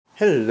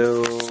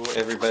Hello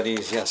everybody.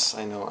 Yes,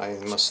 I know I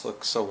must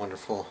look so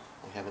wonderful.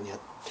 I haven't yet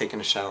taken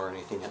a shower or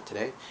anything yet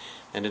today.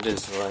 And it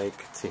is like,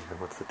 let's see here,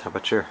 what's the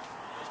temperature?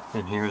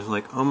 And here is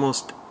like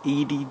almost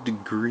 80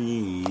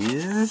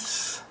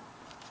 degrees.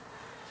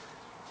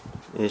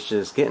 It's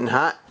just getting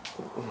hot.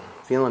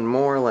 Feeling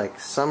more like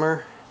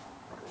summer.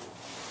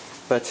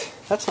 But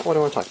that's not what I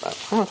want to talk about.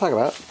 I want to talk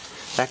about the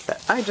fact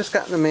that I just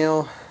got in the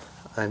mail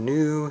a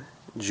new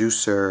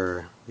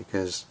juicer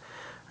because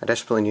I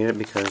desperately need it,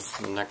 because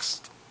the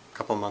next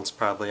couple months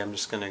probably I'm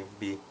just going to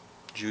be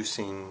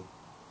juicing,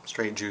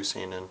 straight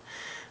juicing, and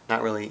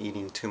not really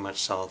eating too much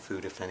solid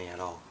food, if any at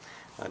all,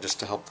 just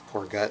to help the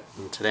poor gut.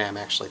 And today I'm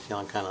actually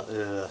feeling kind of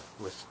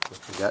with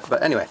the gut.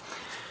 But anyway,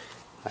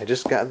 I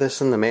just got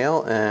this in the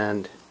mail,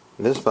 and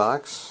this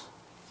box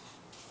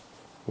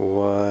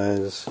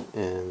was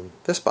in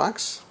this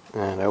box,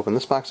 and I opened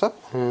this box up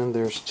and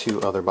there's two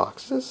other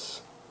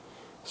boxes.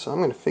 So I'm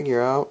going to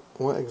figure out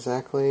what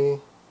exactly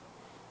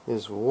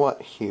is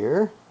what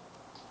here,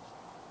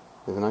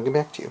 and then I'll get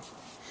back to you,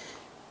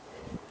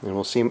 and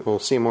we'll see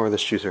more of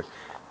this juicer.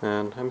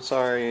 And I'm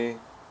sorry,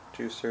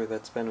 juicer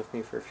that's been with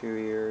me for a few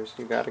years,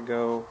 you gotta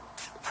go.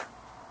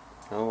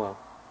 Oh well.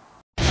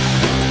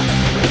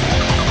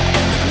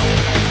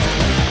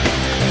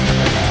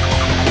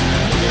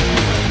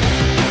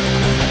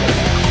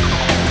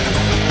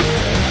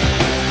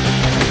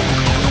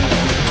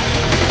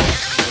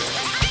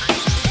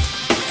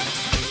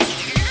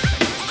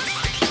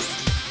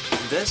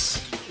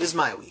 This is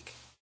my week.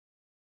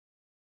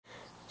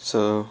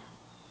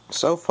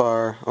 So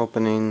far,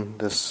 opening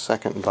this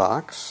second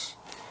box,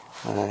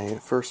 I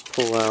first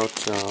pull out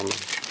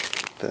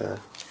the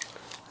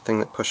thing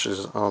that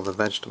pushes all the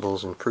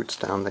vegetables and fruits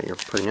down that you're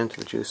putting into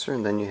the juicer,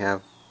 and then you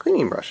have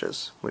cleaning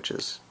brushes, which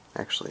is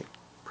actually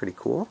pretty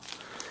cool.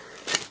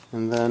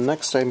 And then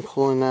next I'm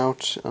pulling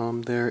out,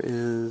 there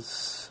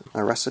is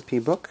a recipe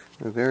book,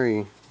 a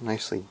very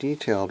nicely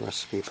detailed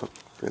recipe book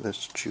for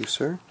this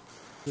juicer.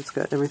 It's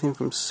got everything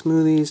from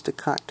smoothies to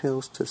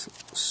cocktails to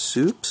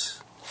soups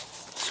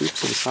and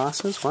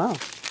sauces. Wow.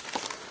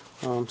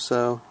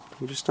 So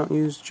you just don't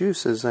use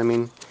juices. I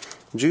mean,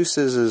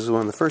 juices is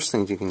one of the first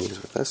things you can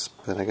use with this,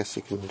 but I guess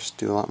you can just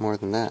do a lot more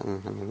than that.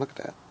 And I mean, look at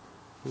that.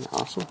 Isn't that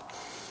awesome?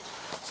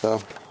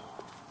 So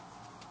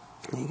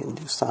you can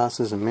do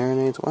sauces and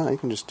marinades. Wow, you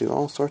can just do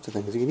all sorts of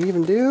things. You can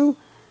even do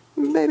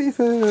baby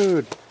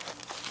food.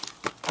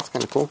 That's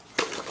kind of cool.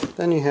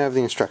 Then you have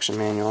the instruction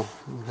manual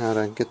on how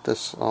to get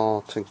this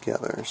all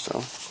together,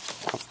 so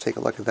I'll take a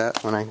look at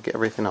that when I get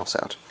everything else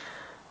out.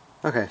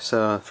 Okay,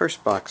 so the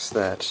first box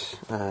that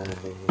I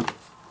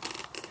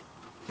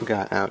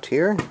got out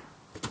here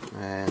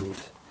and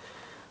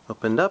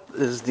opened up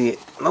is the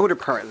motor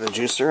part of the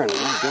juicer, and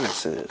my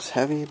goodness, it is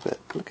heavy, but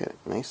look at it,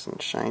 nice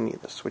and shiny.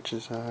 The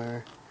switches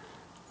are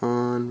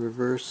on,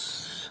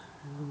 reverse,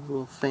 a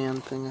little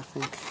fan thing, I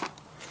think.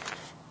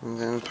 And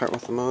then the part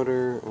with the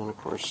motor, and of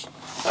course,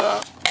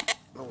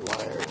 the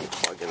wire and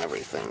plug and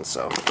everything.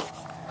 So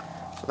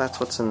that's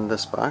what's in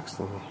this box.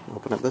 And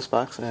open up this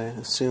box, I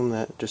assume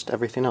that just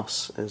everything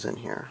else is in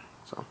here.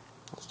 So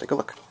let's take a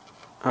look.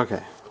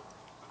 Okay.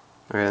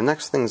 Alright, the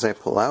next things I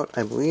pull out,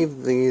 I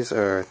believe these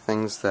are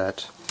things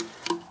that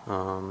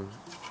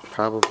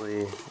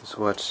probably is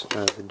what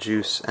the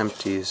juice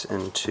empties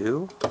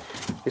into.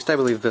 At least I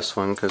believe this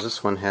one, because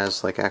this one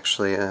has like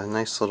actually a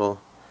nice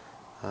little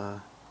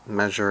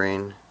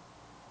measuring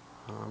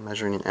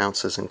in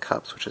ounces and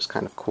cups, which is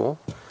kind of cool.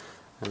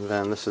 And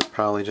then this is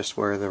probably just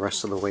where the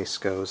rest of the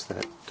waste goes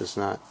that is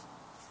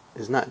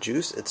not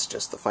juice, it's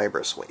just the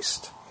fibrous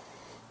waste.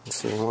 Let's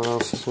see what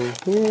else is in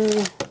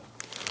here.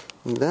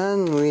 And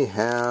then we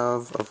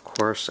have, of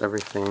course,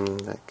 everything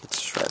that gets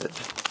shredded.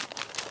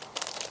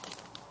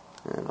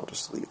 And I'll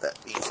just leave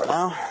that be for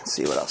now. Let's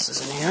see what else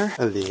is in here.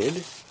 A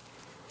lid.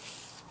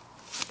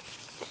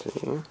 Let's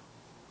see.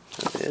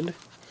 A lid.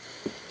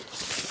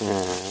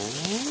 And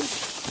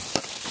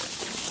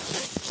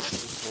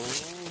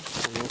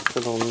a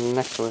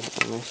nice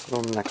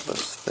little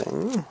necklace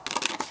thing.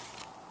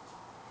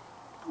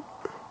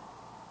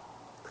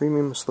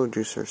 Premium slow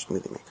juicer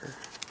smoothie maker.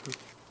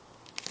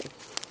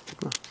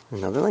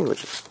 In other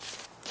languages.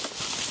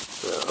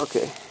 So,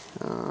 okay.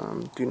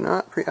 Do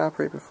not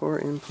pre-operate before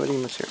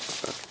inputting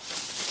materials. Okay.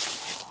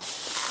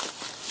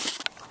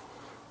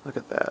 Look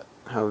at that.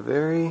 How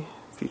very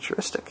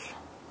futuristic.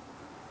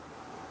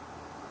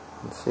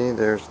 You see,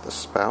 there's the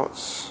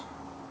spouts.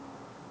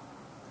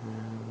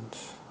 And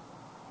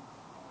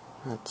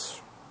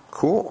that's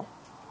cool.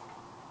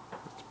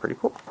 That's pretty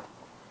cool.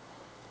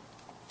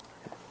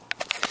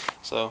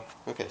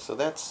 Okay, so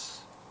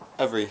that's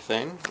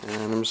everything,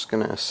 and I'm just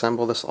going to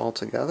assemble this all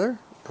together,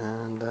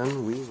 and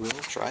then we will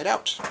try it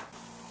out.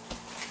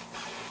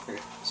 Okay,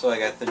 so I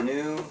got the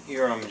new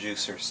HUROM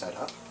juicer set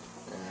up,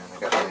 and I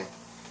got my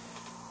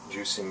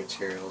juicing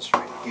materials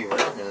right here,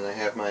 and I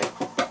have my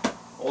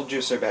old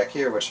juicer back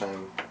here, which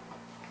I'm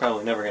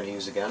probably never going to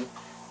use again.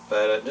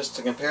 But just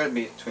to compare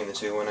between the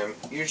two, when I'm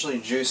usually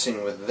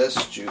juicing with this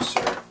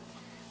juicer,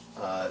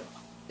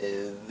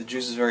 the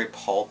juice is very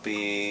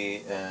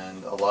pulpy,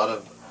 and a lot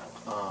of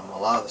a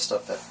lot of the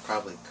stuff that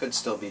probably could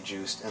still be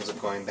juiced ends up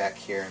going back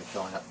here and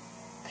filling up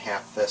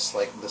half this,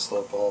 like this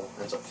little bowl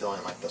ends up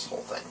filling like this whole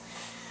thing.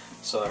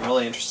 So I'm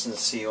really interested to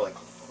see like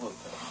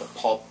the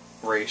pulp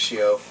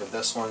ratio for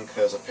this one,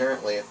 because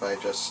apparently if I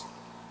just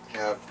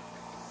have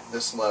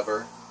this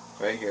lever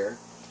right here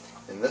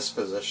in this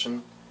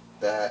position,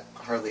 that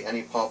hardly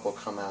any pulp will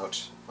come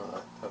out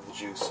of the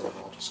juice, and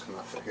it'll just come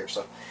out through here.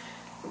 So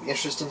it'll be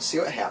interesting to see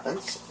what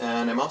happens.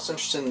 And I'm also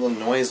interested in the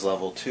noise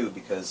level too,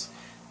 because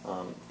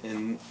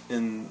in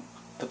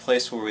the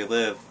place where we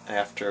live,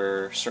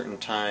 after certain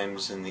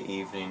times in the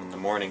evening, in the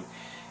morning,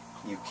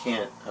 you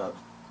can't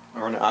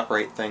or to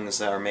operate things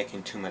that are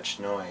making too much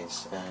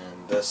noise,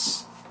 and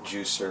this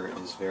juicer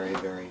is very,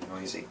 very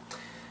noisy.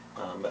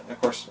 But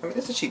of course, I mean,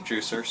 it's a cheap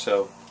juicer,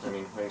 so I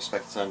mean, I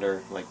expect it's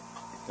under like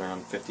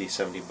around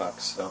 50-70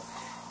 bucks. So,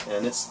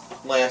 and it's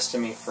lasted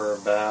me for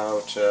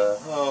about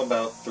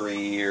about 3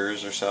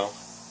 years or so.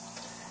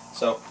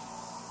 So,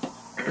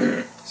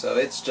 so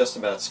it's just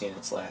about seeing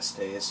its last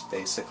days,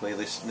 basically, at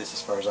least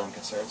as far as I'm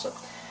concerned. So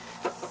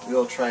we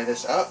will try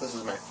this out. This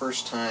is my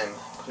first time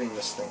putting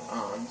this thing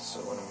on,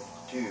 so what I'm going to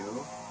do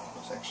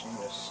is actually I'm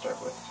going to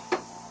start with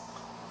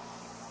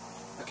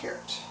a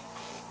carrot.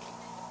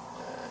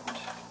 And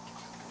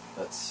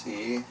let's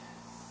see.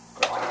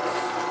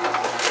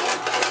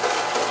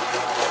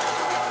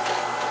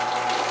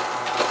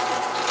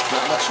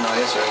 Not much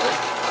noise, really.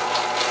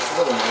 A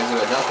little noisy,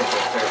 but nothing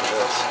compared to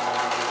this.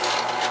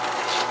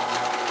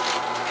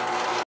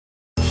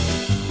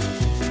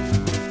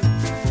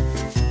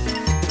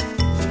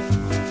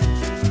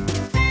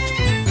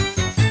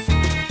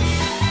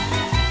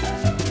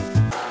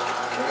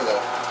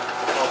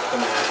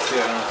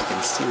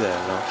 See that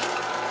at all?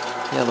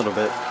 Yeah, a little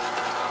bit.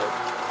 But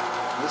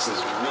this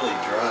is really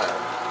dry.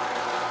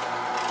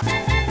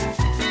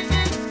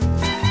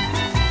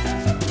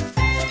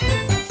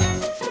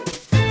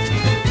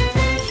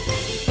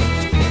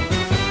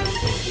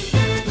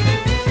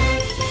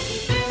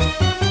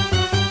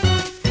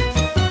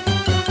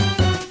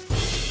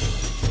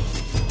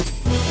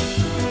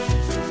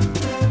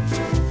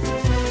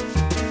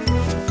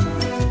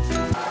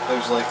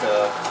 There's like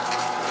a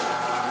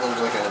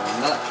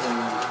nut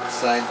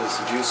inside this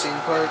juicing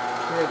part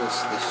here, this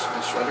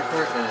shredder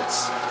part, and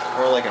it's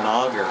more like an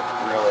auger,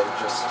 really,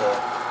 just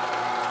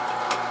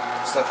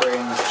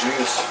separating the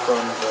juice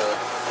from the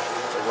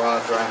raw,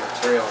 dry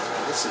material.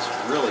 And this is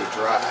really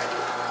dry,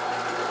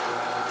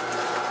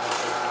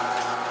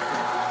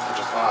 which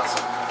is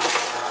awesome.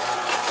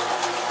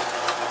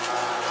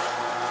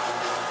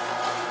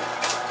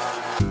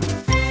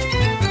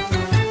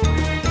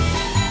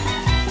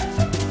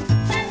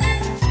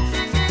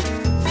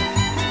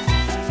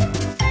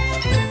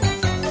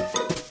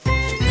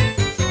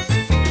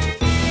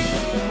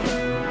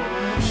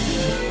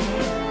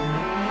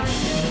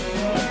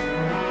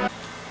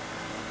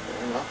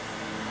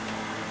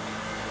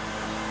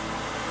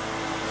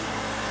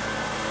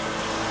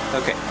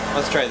 Okay,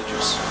 let's try the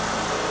juice.